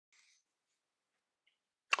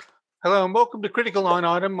Hello and welcome to Critical Line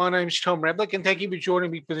Item. My name is Tom Radlick and thank you for joining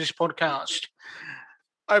me for this podcast.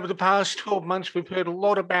 Over the past 12 months, we've heard a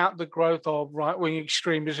lot about the growth of right-wing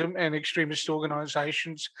extremism and extremist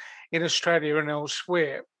organisations in Australia and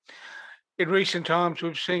elsewhere. In recent times,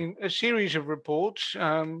 we've seen a series of reports,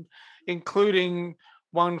 including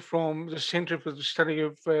one from the Centre for the Study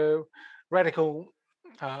of Radical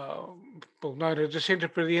known as the Centre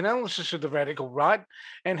for the Analysis of the Radical Right,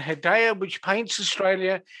 and Hedaya, which paints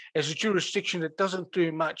Australia as a jurisdiction that doesn't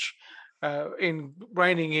do much in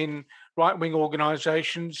reining in right-wing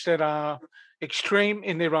organisations that are extreme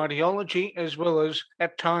in their ideology, as well as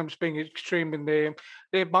at times being extreme in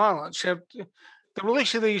their violence. So the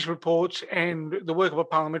release of these reports and the work of a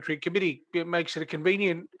parliamentary committee, it makes it a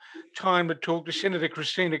convenient time to talk to Senator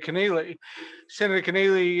Kristina Keneally. Senator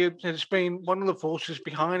Keneally has been one of the forces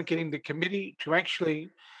behind getting the committee to actually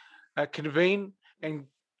convene and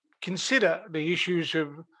consider the issues of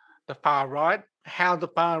the far right, how the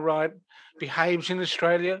far right behaves in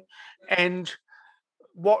Australia, and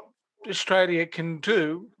what Australia can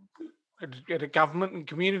do at a government and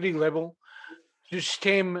community level to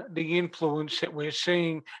stem the influence that we're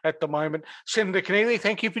seeing at the moment. Senator Keneally,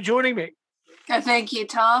 thank you for joining me. Thank you,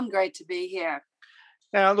 Tom. Great to be here.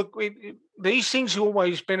 Now, look, these things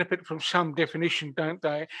always benefit from some definition, don't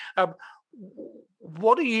they?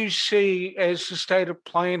 What do you see as the state of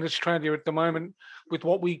play in Australia at the moment with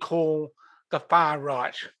what we call the far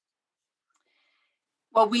right?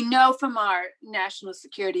 Well, we know from our national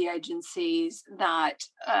security agencies that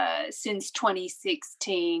since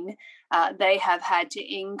 2016, they have had to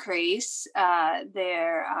increase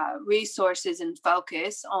their resources and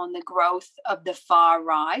focus on the growth of the far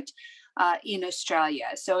right in Australia.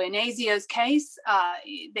 So in ASIO's case,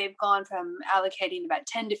 they've gone from allocating about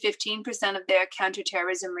 10 to 15% of their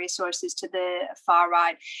counterterrorism resources to the far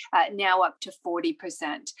right, now up to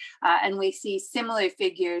 40%. And we see similar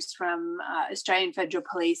figures from Australian Federal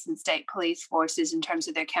Police and state police forces in terms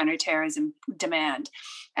of their counterterrorism demand.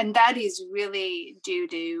 And that is really due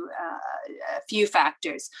to a few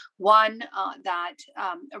factors. One, that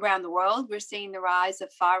around the world, we're seeing the rise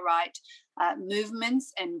of far right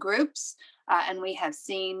movements and groups. And we have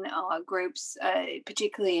seen groups,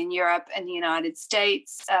 particularly in Europe and the United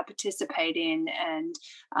States, participate in and,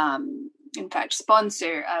 in fact,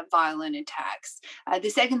 sponsor violent attacks. The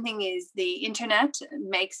second thing is the internet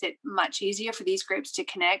makes it much easier for these groups to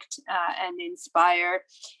connect and inspire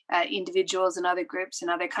individuals and other groups in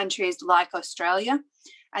other countries like Australia.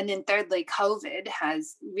 And then thirdly, COVID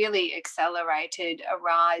has really accelerated a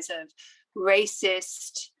rise of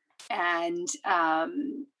racist and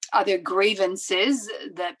other grievances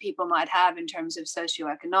that people might have in terms of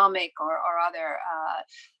socioeconomic or other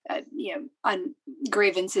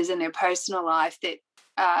grievances in their personal life that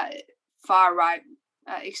far right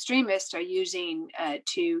extremists are using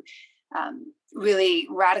to really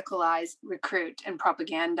radicalize, recruit, and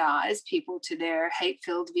propagandize people to their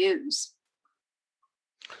hate-filled views.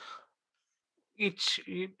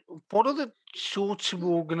 What are the sorts of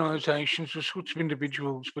organisations or sorts of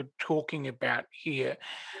individuals we're talking about here?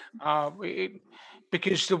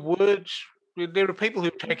 Because there are people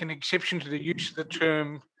who've taken exception to the use of the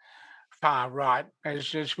term far right,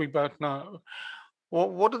 as we both know.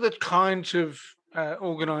 What are the kinds of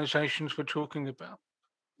organisations we're talking about?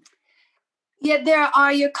 Yeah, there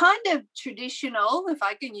are your kind of traditional, if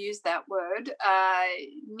I can use that word,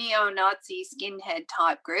 neo-Nazi skinhead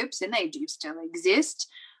type groups, and they do still exist.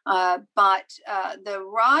 But the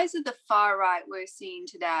rise of the far right we're seeing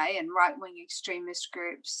today and right-wing extremist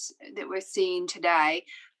groups that we're seeing today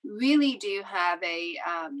really do have a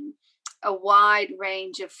wide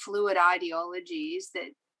range of fluid ideologies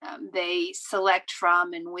that they select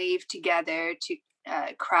from and weave together to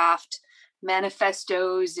craft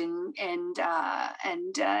manifestos and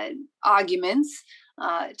arguments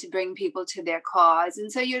to bring people to their cause.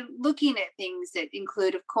 And so you're looking at things that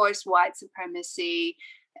include, of course, white supremacy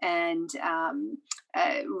and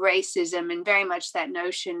racism, and very much that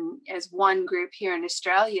notion, as one group here in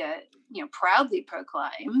Australia, proudly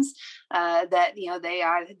proclaims that they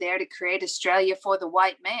are there to create Australia for the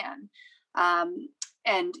white man.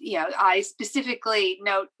 And, I specifically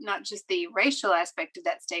note not just the racial aspect of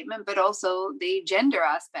that statement, but also the gender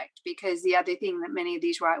aspect, because the other thing that many of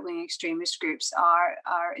these right-wing extremist groups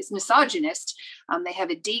is misogynist. They have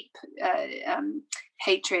a deep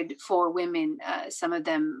hatred for women, some of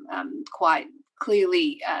them quite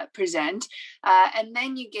clearly present. And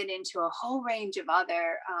then you get into a whole range of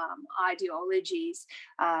other ideologies.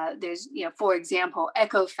 There's, for example,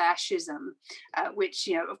 eco-fascism, which,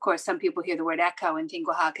 of course, some people hear the word eco and think,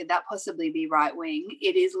 well, how could that possibly be right wing?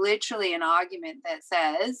 It is literally an argument that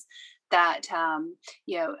says that,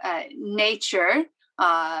 nature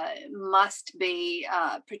must be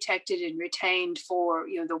protected and retained for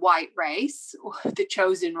the white race or the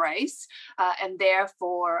chosen race, and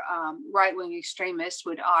therefore right-wing extremists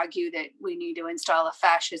would argue that we need to install a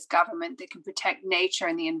fascist government that can protect nature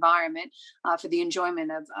and the environment for the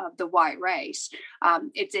enjoyment of the white race.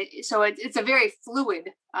 It's a very fluid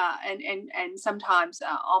and sometimes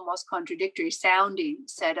almost contradictory sounding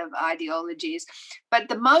set of ideologies. But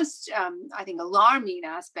the most, I think, alarming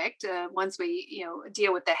aspect, once we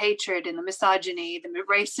deal with the hatred and the misogyny, the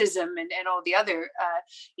racism, and all the other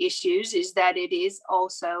issues, is that it is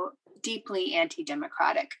also deeply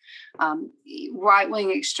anti-democratic.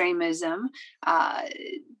 Right-wing extremism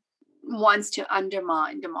wants to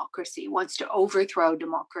undermine democracy, wants to overthrow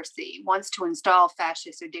democracy, wants to install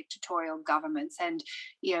fascist or dictatorial governments. And,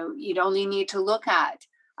 you'd only need to look at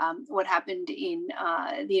what happened in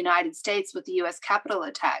the United States with the US Capitol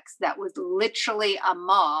attacks. That was literally a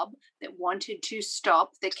mob that wanted to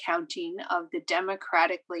stop the counting of the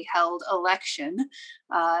democratically held election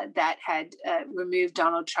that had removed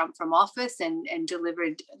Donald Trump from office and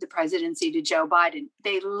delivered the presidency to Joe Biden.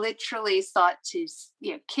 They literally sought to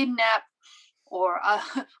kidnap or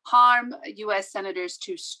harm US senators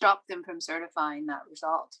to stop them from certifying that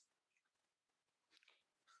result.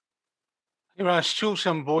 There are still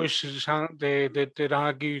some voices, aren't there, that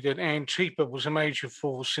argue that Antifa was a major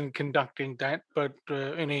force in conducting that, but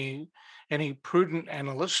any prudent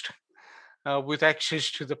analyst with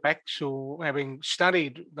access to the facts or having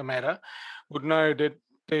studied the matter would know that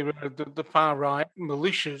there are the far right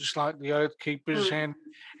militias like the Oath Keepers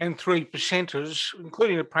and Three Percenters,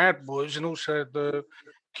 including the Proud Boys and also the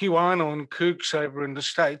QAnon kooks over in the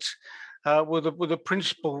States, were the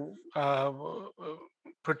principal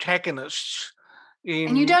protagonists.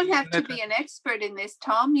 And you don't have to be an expert in this,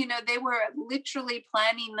 Tom. They were literally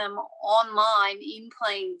planning them online in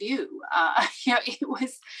plain view. It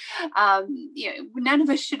was, none of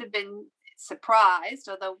us should have been surprised,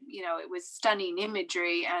 although, it was stunning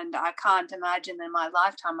imagery, and I can't imagine in my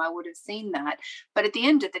lifetime I would have seen that. But at the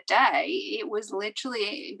end of the day, it was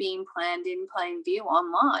literally being planned in plain view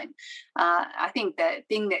online. I think the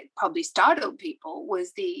thing that probably startled people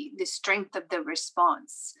was the strength of the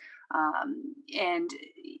response. And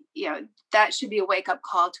that should be a wake-up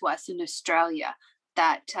call to us in Australia,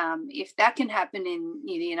 that if that can happen in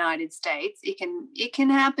the United States, it can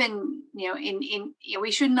happen.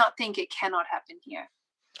 We should not think it cannot happen here.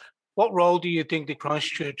 What role do you think the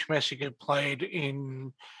Christchurch massacre played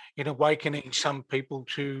in awakening some people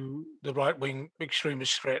to the right-wing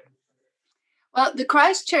extremist threat? Well, the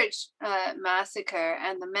Christchurch massacre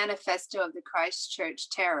and the manifesto of the Christchurch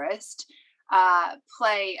terrorist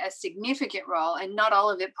play a significant role, and not all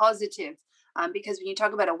of it positive, because when you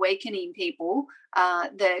talk about awakening people,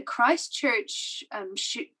 the Christchurch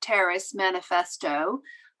terrorist manifesto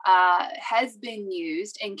has been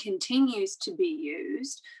used and continues to be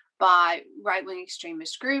used by right-wing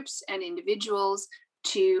extremist groups and individuals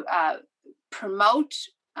to promote,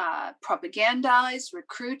 propagandize,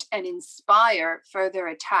 recruit, and inspire further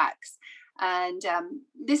attacks. And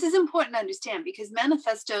this is important to understand, because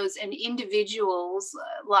manifestos and individuals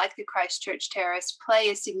like the Christchurch terrorists play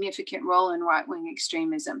a significant role in right-wing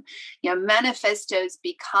extremism. Manifestos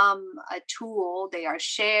become a tool. They are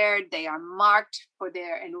shared, they are marked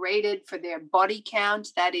and rated for their body count.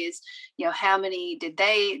 That is, how many did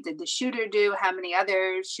the shooter do? How many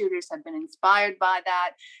other shooters have been inspired by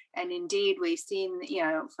that? And indeed, we've seen,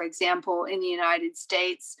 for example, in the United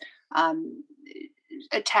States,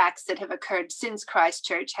 attacks that have occurred since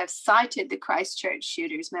Christchurch have cited the Christchurch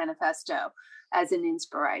shooters manifesto as an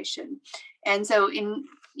inspiration. And so in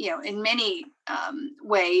many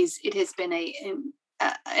ways, it has been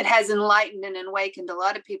it has enlightened and awakened a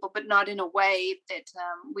lot of people, but not in a way that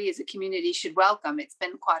we as a community should welcome. It's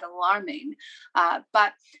been quite alarming.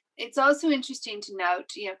 But it's also interesting to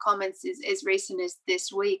note, comments as recent as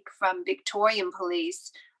this week from Victorian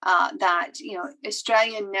police that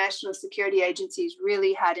Australian national security agencies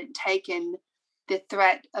really hadn't taken the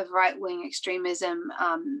threat of right-wing extremism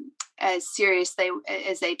as seriously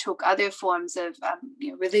as they took other forms of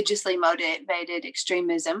religiously motivated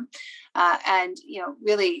extremism, and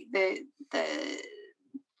really the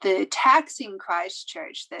attacks in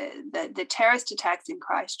Christchurch, the terrorist attacks in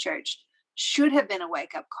Christchurch should have been a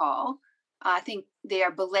wake-up call I think they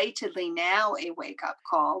are belatedly now a wake-up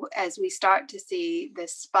call as we start to see the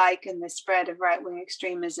spike and the spread of right-wing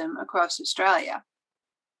extremism across Australia.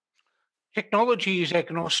 Technology is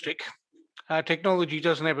agnostic. Technology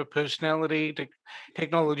doesn't have a personality.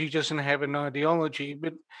 Technology doesn't have an ideology,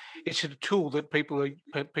 but it's a tool that people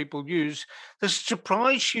use. Does it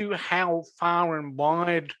surprise you how far and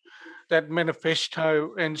wide that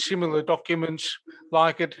manifesto and similar documents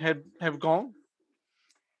like it have gone?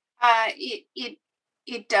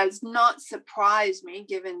 It does not surprise me,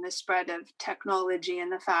 given the spread of technology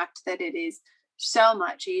and the fact that it is so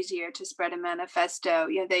much easier to spread a manifesto.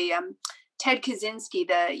 Ted Kaczynski,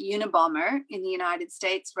 the Unabomber in the United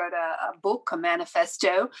States, wrote a book, a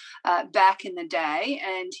manifesto, back in the day,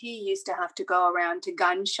 and he used to have to go around to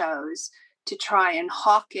gun shows to try and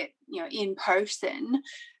hawk it, in person,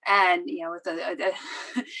 and with a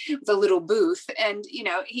with a little booth, and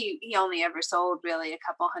he only ever sold really a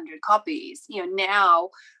couple hundred copies. Now.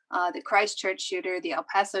 The Christchurch shooter, the El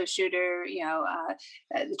Paso shooter,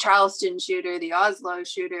 the Charleston shooter, the Oslo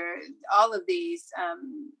shooter, all of these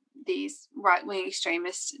right-wing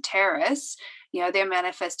extremist terrorists, their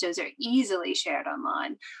manifestos are easily shared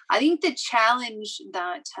online. I think the challenge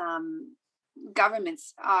that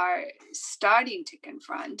governments are starting to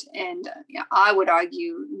confront, and I would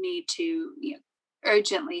argue need to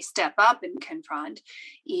urgently step up and confront,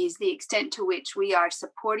 is the extent to which we are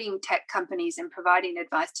supporting tech companies and providing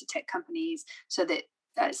advice to tech companies so that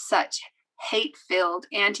such hate-filled,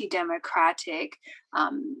 anti-democratic,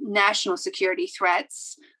 national security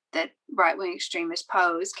threats that right-wing extremists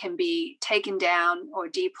pose can be taken down or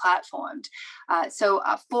deplatformed.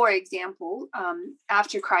 For example,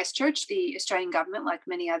 after Christchurch, the Australian government, like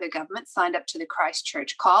many other governments, signed up to the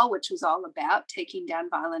Christchurch Call, which was all about taking down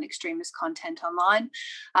violent extremist content online.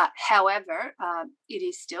 However, it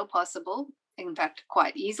is still possible, in fact,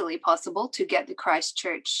 quite easily possible, to get the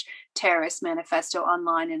Christchurch Terrorist Manifesto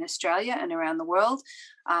online in Australia and around the world.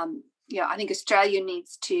 I think Australia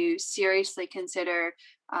needs to seriously consider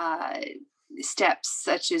steps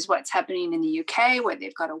such as what's happening in the UK, where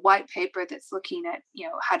they've got a white paper that's looking at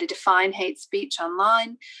how to define hate speech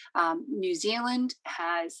online. New Zealand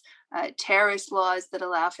has terrorist laws that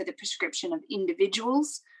allow for the prescription of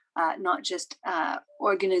individuals, not just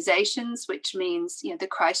organizations, which means the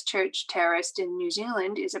Christchurch terrorist in New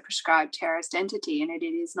Zealand is a prescribed terrorist entity, and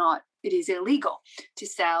it is illegal to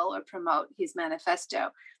sell or promote his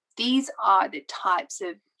manifesto. These are the types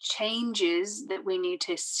of changes that we need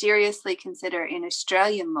to seriously consider in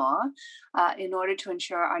Australian law in order to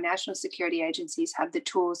ensure our national security agencies have the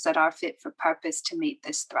tools that are fit for purpose to meet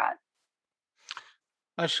this threat.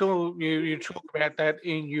 I saw you talk about that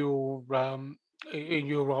in your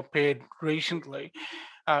op-ed recently.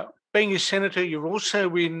 Being a senator, you're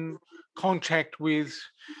also in contact with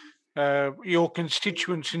your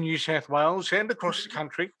constituents in New South Wales and across the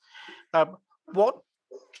country. What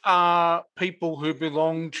are people who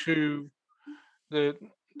belong to the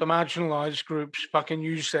marginalised groups, if I can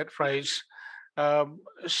use that phrase,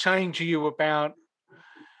 saying to you about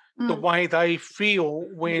the way they feel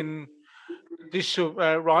when this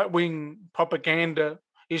right-wing propaganda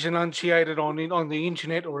is enunciated on the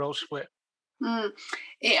internet or elsewhere?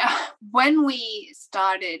 Yeah. When we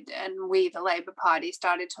started, and we, the Labor Party,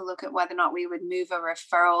 started to look at whether or not we would move a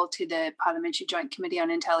referral to the Parliamentary Joint Committee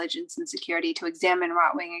on Intelligence and Security to examine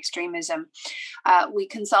right-wing extremism, we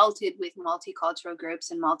consulted with multicultural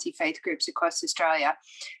groups and multi-faith groups across Australia.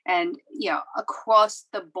 And, across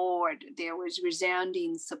the board, there was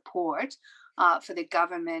resounding support for the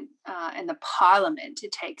government and the parliament to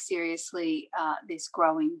take seriously this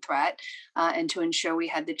growing threat and to ensure we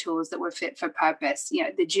had the tools that were fit for purpose.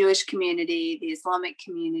 The Jewish community, the Islamic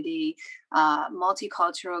community,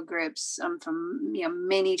 multicultural groups from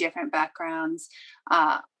many different backgrounds,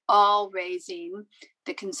 all raising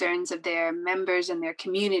the concerns of their members and their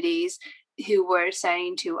communities, who were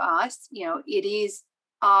saying to us, it is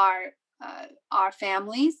our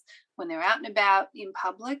families, when they're out and about in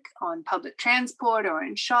public, on public transport or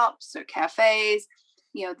in shops or cafes,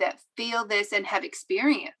 that feel this and have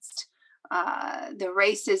experienced the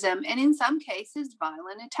racism and in some cases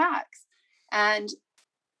violent attacks. And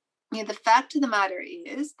the fact of the matter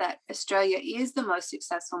is that Australia is the most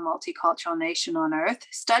successful multicultural nation on earth.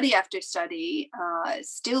 Study after study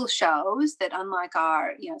still shows that, unlike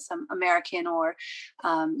our, some American or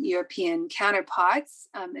European counterparts,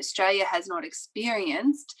 Australia has not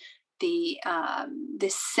experienced the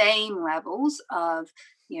same levels of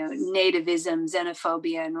nativism,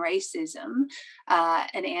 xenophobia, and racism,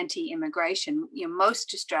 and anti-immigration.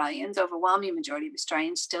 Most Australians, overwhelming majority of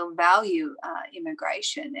Australians, still value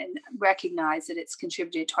immigration and recognize that it's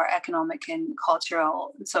contributed to our economic and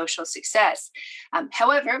cultural and social success.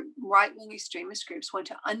 However, right-wing extremist groups want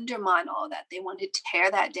to undermine all that. They want to tear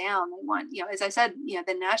that down. They want, as I said,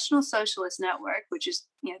 the National Socialist Network, which is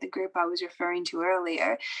the group I was referring to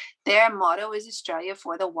earlier, their motto is Australia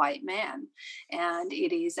for the white man. And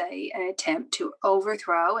it is an attempt to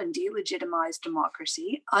overthrow and delegitimize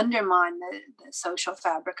democracy, undermine the social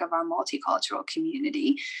fabric of our multicultural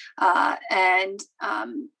community, and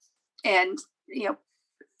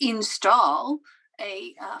install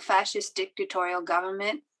a fascist dictatorial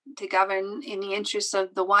government to govern in the interests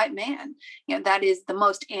of the white man. That is the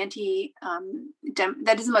most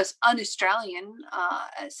that is the most un-Australian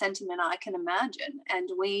sentiment I can imagine. And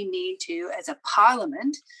we need to, as a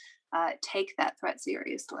parliament, take that threat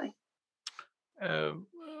seriously.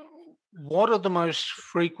 What are the most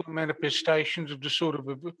frequent manifestations of the sort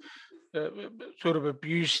of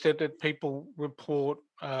abuse that people report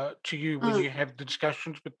to you when you have the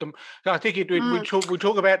discussions with them? I think we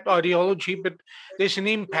talk about ideology, but there's an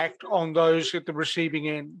impact on those at the receiving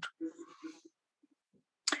end.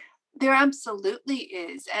 There absolutely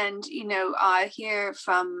is. And, I hear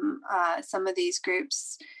from some of these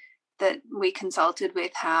groups that we consulted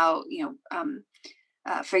with how,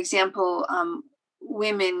 for example,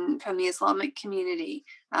 women from the Islamic community,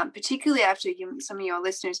 particularly after some of your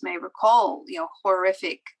listeners may recall, the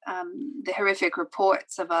horrific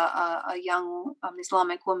reports of a young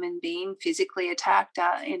Islamic woman being physically attacked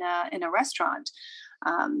in a restaurant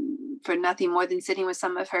for nothing more than sitting with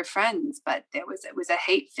some of her friends. But it was a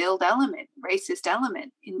hate-filled element, racist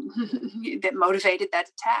element that motivated that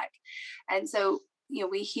attack. And so,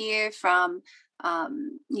 we hear from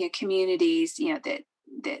communities,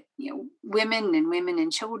 that women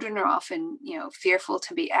and children are often fearful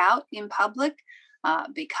to be out in public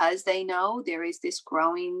because they know there is this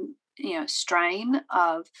growing strain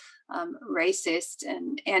of racist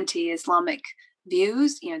and anti-Islamic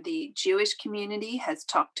views. The Jewish community has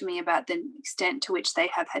talked to me about the extent to which they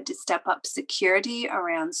have had to step up security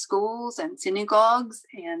around schools and synagogues,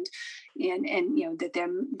 and that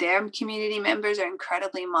their community members are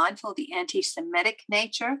incredibly mindful of the anti-Semitic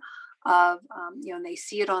nature of and they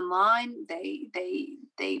see it online.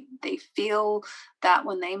 They feel that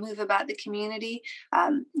when they move about the community,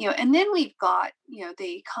 and then we've got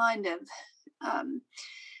the kind of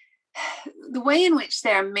the way in which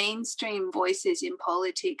there are mainstream voices in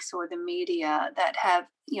politics or the media that have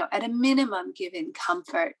at a minimum given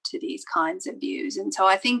comfort to these kinds of views. And so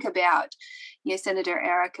I think about Senator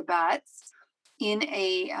Erica Batts in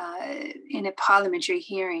a parliamentary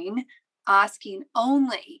hearing asking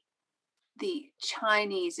only the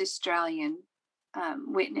Chinese Australian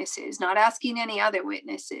witnesses, not asking any other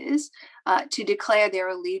witnesses, to declare their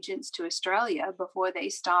allegiance to Australia before they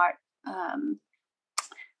start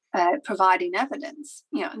providing evidence.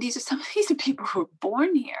 These are people who are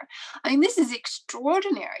born here. I mean, this is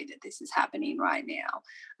extraordinary that this is happening right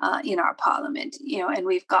now in our parliament. And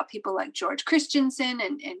we've got people like George Christensen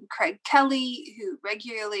and Craig Kelly who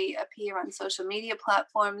regularly appear on social media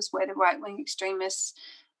platforms where the right-wing extremists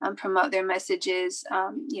promote their messages.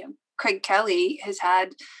 Craig Kelly has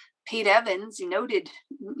had Pete Evans, noted,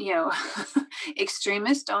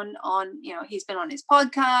 extremist on, he's been on his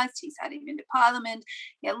podcast, he's had him into parliament.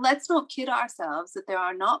 Let's not kid ourselves that there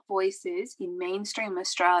are not voices in mainstream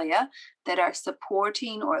Australia that are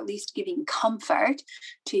supporting or at least giving comfort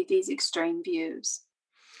to these extreme views.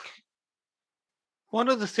 One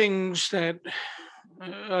of the things that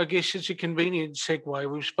I guess it's a convenient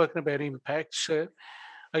segue, we've spoken about impacts.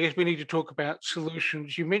 I guess we need to talk about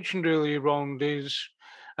solutions. You mentioned earlier on there's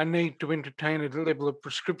a need to entertain a level of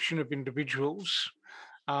prescription of individuals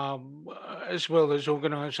as well as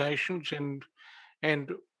organisations,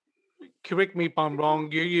 and correct me if I'm wrong,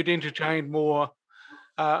 you'd entertain more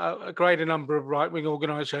a greater number of right-wing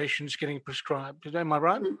organisations getting prescribed. Am I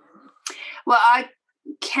right? Well, I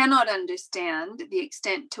cannot understand the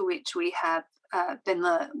extent to which we have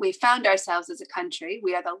we found ourselves as a country.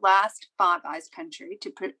 We are the last Five Eyes country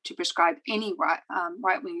to prescribe any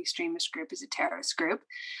right-wing extremist group as a terrorist group.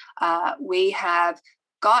 We have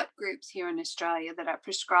got groups here in Australia that are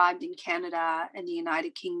prescribed in Canada and the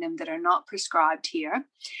United Kingdom that are not prescribed here.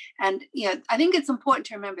 And, I think it's important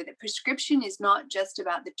to remember that prescription is not just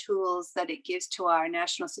about the tools that it gives to our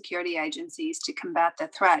national security agencies to combat the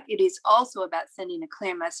threat. It is also about sending a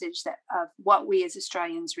clear message of what we as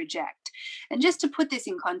Australians reject. And just to put this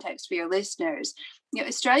in context for your listeners,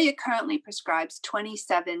 Australia currently prescribes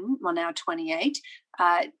 27, well now 28,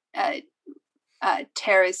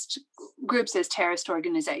 terrorist groups as terrorist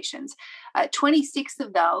organizations. 26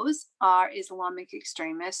 of those are Islamic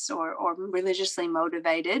extremists or religiously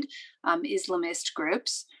motivated Islamist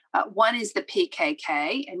groups. One is the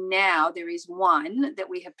PKK, and now there is one that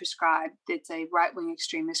we have prescribed that's a right-wing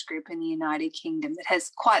extremist group in the United Kingdom that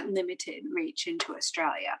has quite limited reach into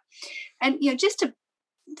Australia. And, just to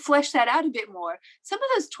flesh that out a bit more, some of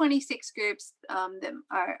those 26 groups that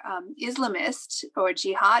are Islamist or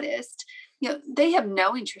jihadist, they have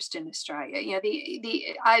no interest in Australia.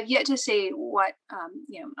 I've yet to see what,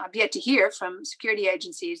 I've yet to hear from security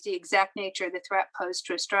agencies the exact nature of the threat posed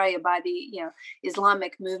to Australia by the,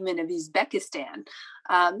 Islamic movement of Uzbekistan.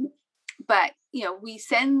 But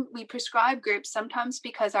we prescribe groups sometimes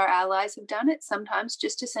because our allies have done it, sometimes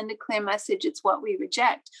just to send a clear message it's what we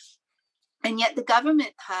reject. And yet the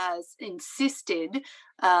government has insisted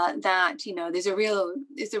that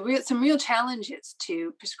there's some real challenges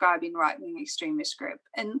to prescribing right-wing extremist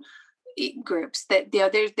groups that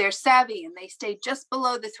they're savvy and they stay just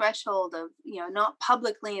below the threshold of not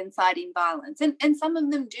publicly inciting violence, and some of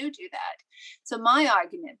them do that. So my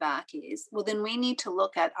argument back is, well, then we need to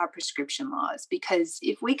look at our prescription laws, because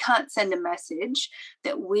if we can't send a message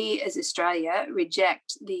that we as Australia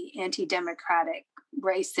reject the anti-democratic,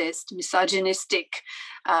 racist, misogynistic,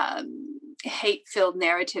 hate-filled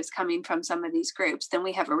narratives coming from some of these groups, then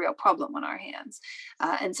we have a real problem on our hands.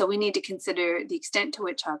 And so we need to consider the extent to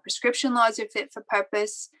which our prescription laws are fit for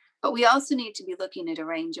purpose, but we also need to be looking at a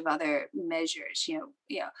range of other measures,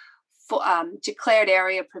 for declared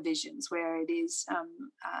area provisions where it is,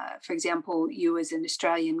 for example, you as an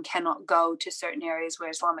Australian cannot go to certain areas where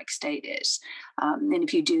Islamic State is. And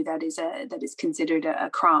if you do, that is considered a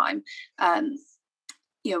crime.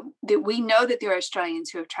 That we know that there are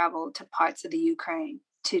Australians who have traveled to parts of the Ukraine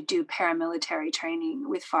to do paramilitary training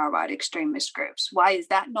with far-right extremist groups. Why is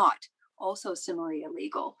that not also similarly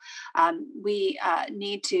illegal? We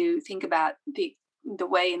need to think about the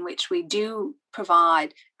way in which we do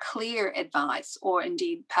provide clear advice or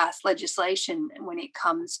indeed pass legislation when it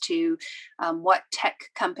comes to what tech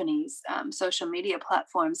companies, social media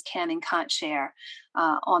platforms can and can't share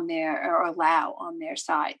on their or allow on their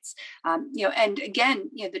sites. And again,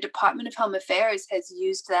 the Department of Home Affairs has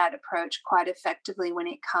used that approach quite effectively when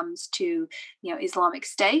it comes to Islamic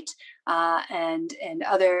State and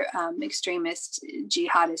other extremist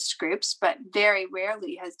jihadist groups, but very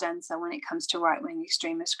rarely has done so when it comes to right-wing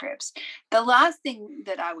extremist groups. The last thing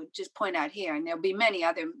that I would just point out here, and there'll be many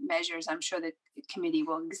other measures I'm sure the committee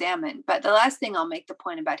will examine, but the last thing I'll make the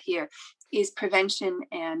point about here is prevention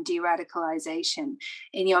and de-radicalization.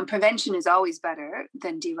 And prevention is always better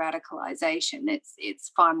than de-radicalization.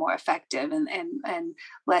 It's far more effective and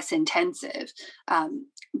less intensive.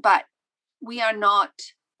 But we are not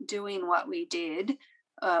doing what we did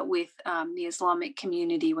with the Islamic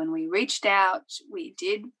community when we reached out. We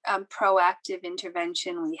did proactive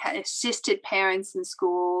intervention. We had assisted parents in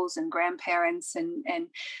schools and grandparents and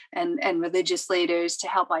religious leaders to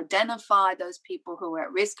help identify those people who were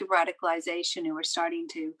at risk of radicalization, who were starting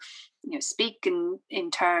to speak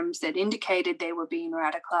in terms that indicated they were being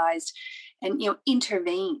radicalized, and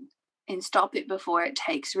intervene and stop it before it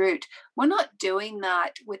takes root. We're not doing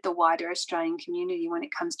that with the wider Australian community when it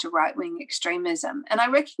comes to right-wing extremism. And I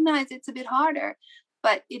recognize it's a bit harder,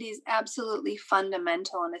 but it is absolutely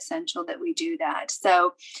fundamental and essential that we do that.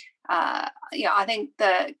 So, I think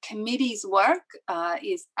the committee's work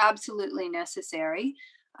is absolutely necessary.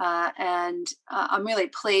 And I'm really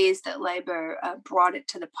pleased that Labor brought it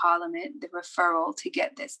to the Parliament, the referral to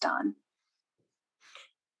get this done.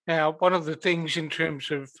 Now, one of the things in terms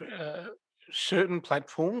of certain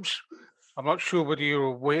platforms, I'm not sure whether you're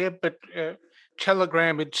aware, but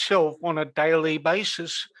Telegram itself on a daily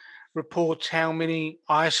basis reports how many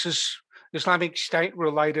ISIS, Islamic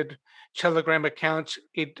State-related Telegram accounts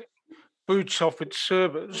it boots off its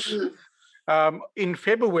servers. In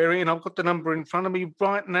February, and I've got the number in front of me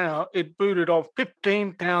right now, it booted off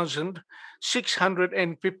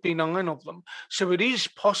 15,659 of them. So it is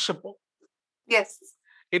possible. Yes.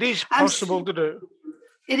 It is possible to do.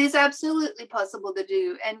 It is absolutely possible to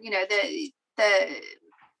do. And,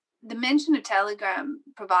 the mention of Telegram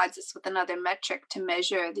provides us with another metric to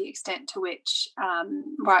measure the extent to which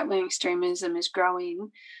right-wing extremism is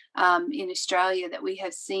growing in Australia, that we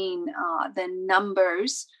have seen the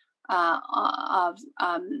numbers of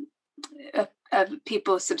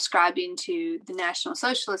people subscribing to the National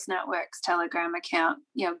Socialist Network's Telegram account,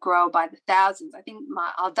 grow by the thousands. I think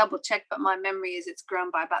I'll double check, but my memory is it's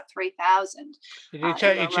grown by about 3,000.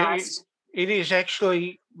 It is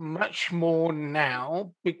actually much more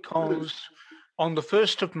now because on the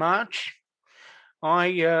 1st of March,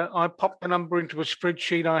 I popped the number into a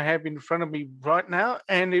spreadsheet I have in front of me right now,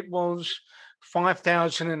 and it was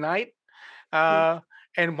 5,008.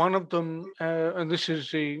 And one of them, and this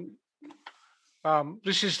is the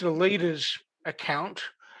leader's account.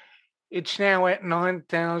 It's now at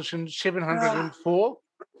 9,704.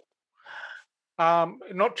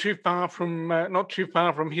 Not too far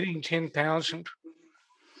from hitting 10,000.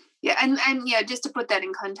 Yeah, and yeah, just to put that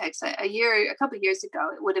in context, a couple of years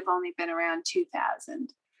ago, it would have only been around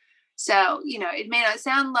 2,000. So, it may not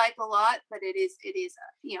sound like a lot, but it is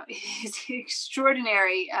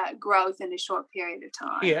extraordinary growth in a short period of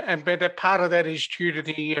time. Yeah, but a part of that is due to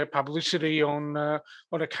the publicity on a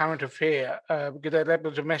current affair, because that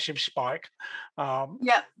was a massive spike.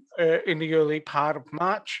 In the early part of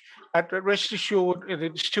March. But rest assured,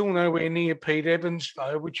 it's still nowhere near Pete Evans,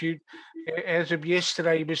 though, which as of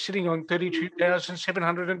yesterday, he was sitting on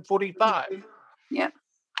 32,745. Yeah.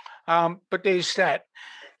 But there's that.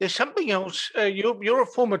 There's something else. You're a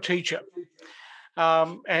former teacher,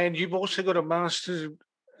 and you've also got a Master's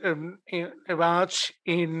of Arts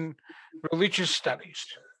in Religious Studies.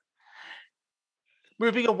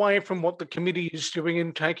 Moving away from what the committee is doing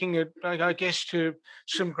and taking it, I guess, to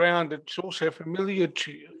some ground that's also familiar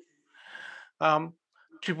to you,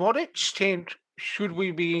 to what extent should we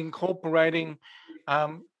be incorporating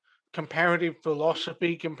comparative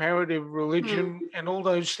philosophy, comparative religion, and all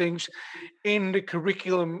those things in the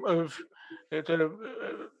curriculum of, at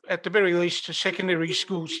the very least, to secondary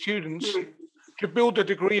school students to build a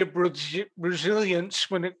degree of resilience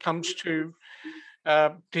when it comes to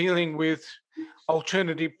dealing with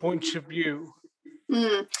alternative points of view?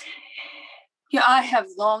 Yeah, I have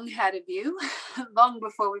long had a view, long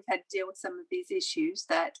before we've had to deal with some of these issues,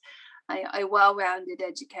 that a well-rounded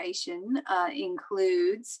education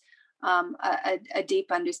includes a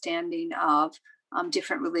deep understanding of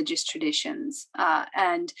different religious traditions.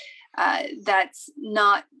 And that's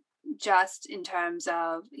not just in terms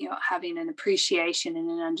of, having an appreciation and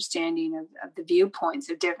an understanding of the viewpoints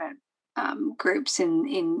of different groups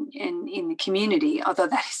in the community, although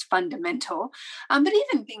that is fundamental. But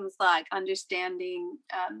even things like understanding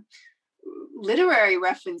literary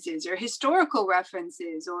references or historical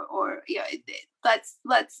references, or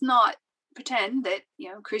let's not pretend that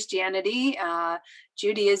Christianity,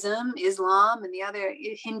 Judaism, Islam, and the other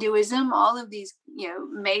Hinduism, all of these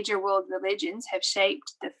major world religions have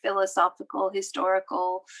shaped the philosophical,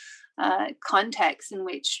 historical context in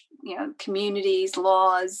which communities,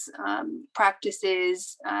 laws,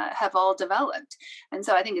 practices have all developed. And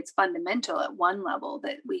so I think it's fundamental at one level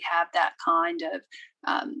that we have that kind of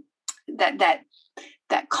that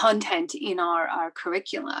content in our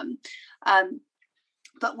curriculum.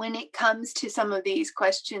 But when it comes to some of these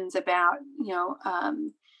questions about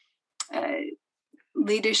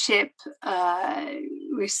leadership,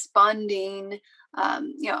 responding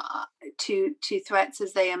to threats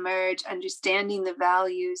as they emerge, understanding the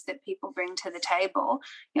values that people bring to the table,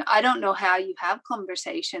 I don't know how you have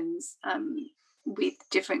conversations with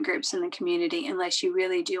different groups in the community unless you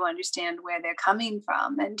really do understand where they're coming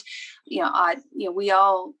from. And we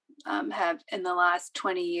all have in the last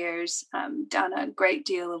 20 years done a great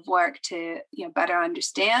deal of work to better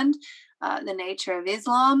understand the nature of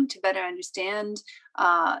Islam, to better understand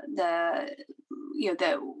how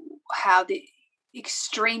the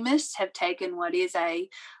extremists have taken what is a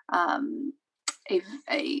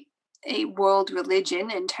world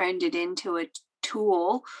religion and turned it into a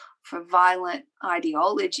tool for violent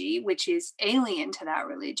ideology, which is alien to that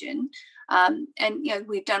religion. And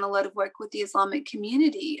we've done a lot of work with the Islamic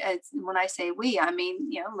community. When I say we, I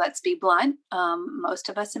mean, let's be blunt. Most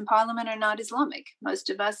of us in Parliament are not Islamic.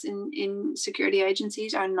 Most of us in security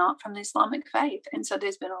agencies are not from the Islamic faith. And so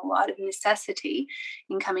there's been a lot of necessity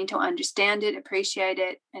in coming to understand it, appreciate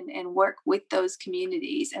it, and work with those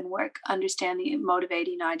communities and work understanding and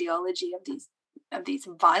motivating ideology of these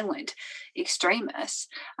violent extremists,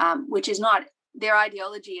 which is not, their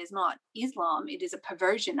ideology is not Islam, it is a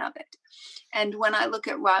perversion of it. And when I look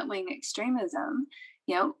at right-wing extremism,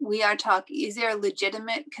 we are talking, is there a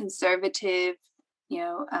legitimate conservative,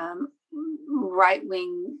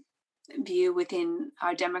 right-wing view within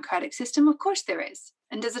our democratic system? Of course there is.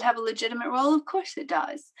 And does it have a legitimate role? Of course it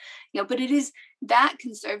does. But it is that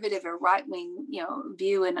conservative or right-wing,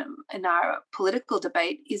 view in our political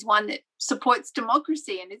debate is one that supports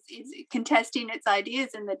democracy and is contesting its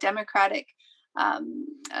ideas in the democratic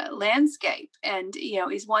landscape, and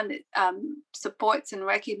is one that supports and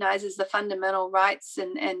recognizes the fundamental rights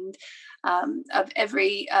and of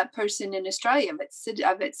every person in Australia,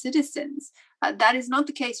 of its citizens. That is not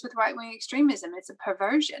the case with right-wing extremism. It's a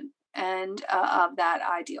perversion of that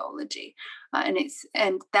ideology,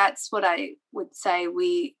 and that's what I would say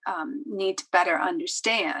we need to better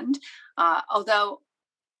understand. Although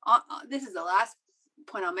this is the last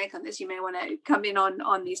point I'll make on this, you may want to come in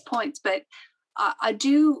on these points, but I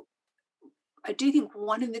do think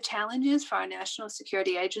one of the challenges for our national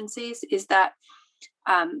security agencies is that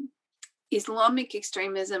Islamic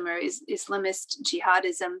extremism or Islamist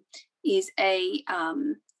jihadism is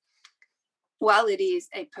while it is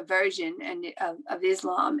a perversion of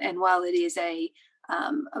Islam, and while it is a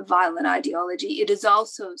violent ideology, it is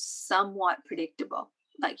also somewhat predictable.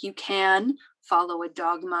 Like, you can follow a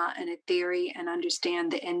dogma and a theory and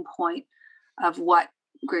understand the end point of what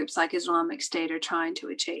groups like Islamic State are trying to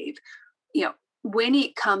achieve. When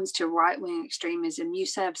it comes to right-wing extremism, you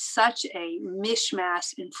have such a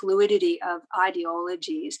mishmash and fluidity of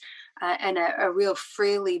ideologies and a real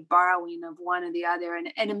freely borrowing of one or the other,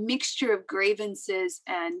 and a mixture of grievances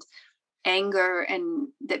and anger and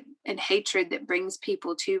hatred that brings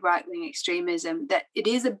people to right-wing extremism, that it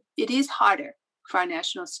is harder for our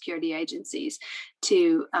national security agencies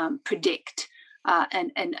to predict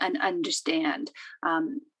and understand.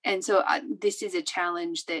 And so this is a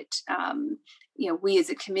challenge that we as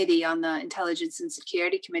a committee on the Intelligence and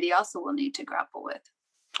Security Committee also will need to grapple with.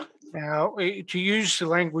 Now, to use the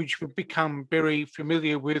language we've become very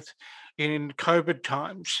familiar with in COVID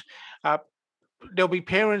times, there'll be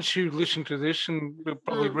parents who listen to this and will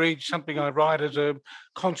probably read something I write as a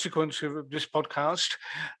consequence of this podcast,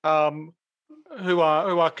 who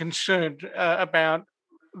are concerned about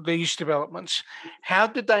these developments. How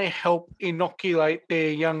did they help inoculate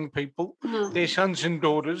their young people, their sons and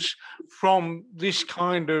daughters, from this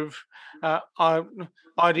kind of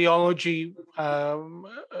ideology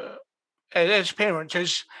as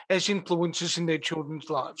parents, as influences in their children's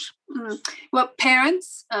lives? Well,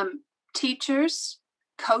 parents, teachers,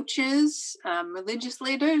 coaches, religious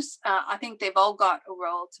leaders, I think they've all got a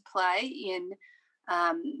role to play in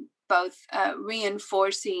both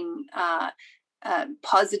reinforcing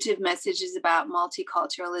positive messages about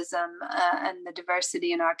multiculturalism and the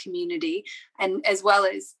diversity in our community, and as well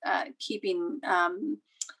as keeping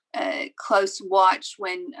close watch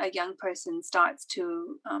when a young person starts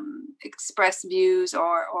to express views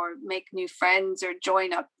or make new friends or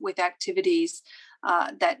join up with activities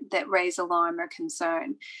that raise alarm or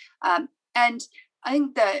concern. And I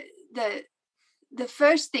think the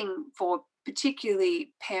first thing for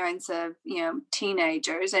particularly parents of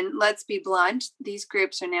teenagers, and let's be blunt, these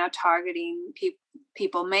groups are now targeting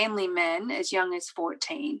people, mainly men, as young as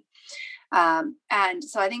 14. And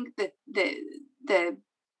so I think that the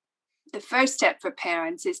first step for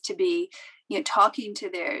parents is to be talking to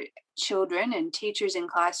their children and teachers in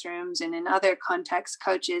classrooms and in other contexts,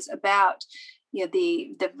 coaches, about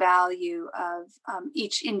the value of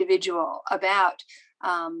each individual, about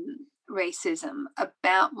racism,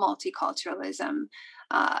 about multiculturalism,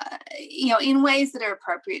 in ways that are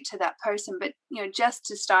appropriate to that person. But just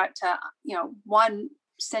to start to one,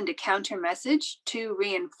 send a counter message, to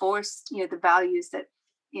reinforce the values that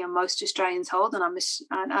most Australians hold, and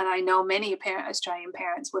I know many Australian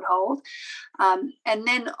parents would hold, and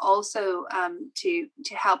then also to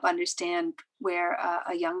help understand where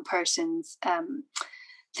a young person's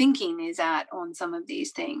thinking is at on some of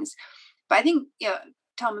these things. But I think,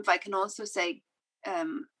 Tom, if I can also say,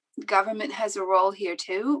 government has a role here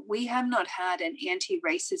too. We have not had an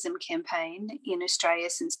anti-racism campaign in Australia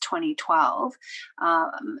since 2012.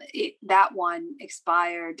 That one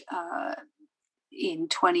expired in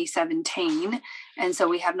 2017, and so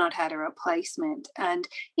we have not had a replacement. And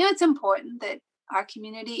it's important that our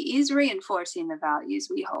community is reinforcing the values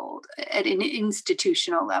we hold at an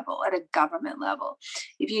institutional level, at a government level.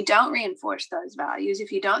 If you don't reinforce those values,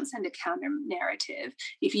 if you don't send a counter narrative,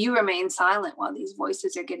 if you remain silent while these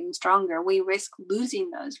voices are getting stronger, we risk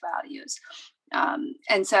losing those values.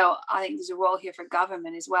 And so I think there's a role here for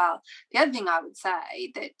government as well. The other thing I would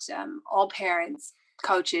say that all parents,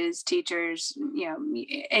 coaches, teachers,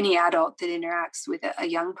 any adult that interacts with a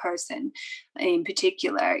young person in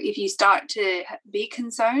particular, if you start to be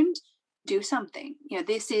concerned, do something.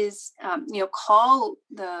 This is, call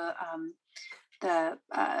the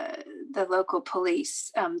local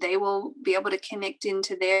police. They will be able to connect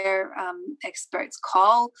into their experts.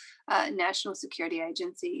 Call national security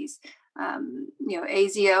agencies.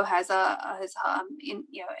 ASIO has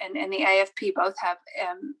and the AFP both have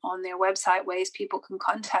on their website ways people can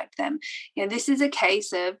contact them. This is a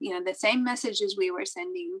case of the same messages we were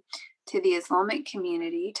sending to the Islamic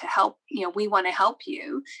community to help. We want to help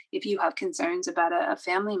you if you have concerns about a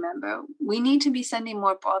family member. We need to be sending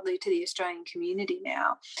more broadly to the Australian community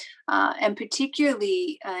now, and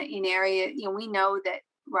particularly in area. We know that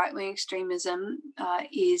right-wing extremism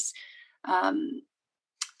is.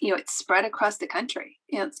 It's spread across the country.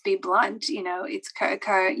 Let's be blunt.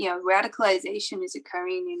 Radicalization is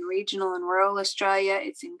occurring in regional and rural Australia.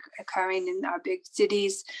 It's occurring in our big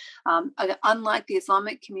cities. Unlike the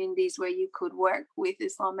Islamic communities, where you could work with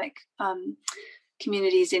Islamic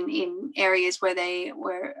communities in areas where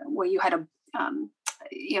you had a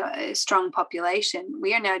strong population,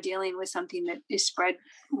 we are now dealing with something that is spread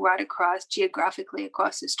right across geographically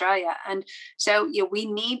across Australia, and so we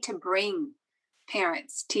need to bring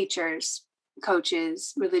parents, teachers,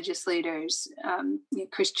 coaches, religious leaders,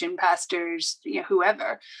 Christian pastors,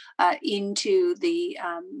 whoever, into the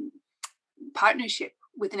partnership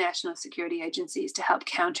with the national security agencies to help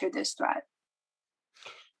counter this threat.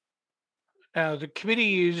 The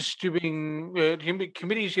committee is doing. The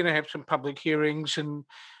committee is going to have some public hearings, and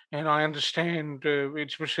I understand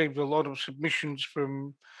it's received a lot of submissions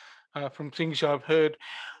from things I've heard.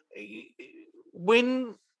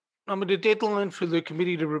 The deadline for the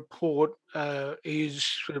committee to report is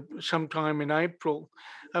sometime in April.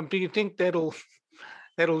 Do you think that'll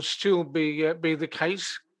still be the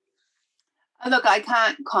case? Look, I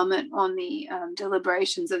can't comment on the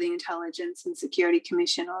deliberations of the Intelligence and Security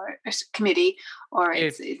Commission or committee or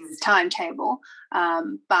its timetable,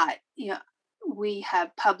 but we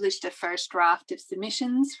have published a first draft of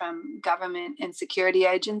submissions from government and security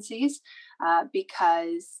agencies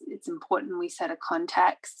because it's important we set a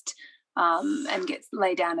context and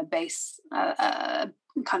lay down a base,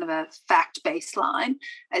 kind of a fact baseline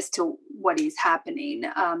as to what is happening.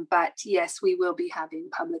 But yes, we will be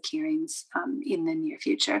having public hearings in the near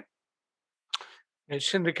future.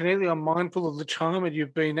 Senator Keneally, I'm mindful of the time, and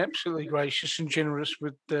you've been absolutely gracious and generous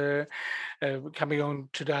with coming on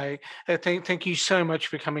today. Thank you so much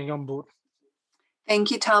for coming on board.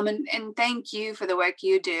 Thank you, Tom, and thank you for the work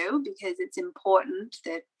you do, because it's important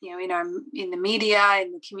that in the media,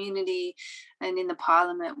 in the community, and in the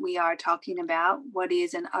Parliament, we are talking about what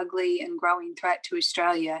is an ugly and growing threat to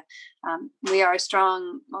Australia. We are a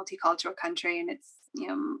strong multicultural country, and it's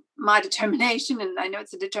my determination, and I know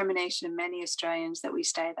it's a determination of many Australians, that we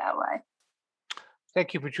stay that way.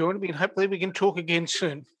 Thank you for joining me, and hopefully we can talk again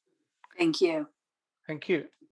soon. Thank you. Thank you.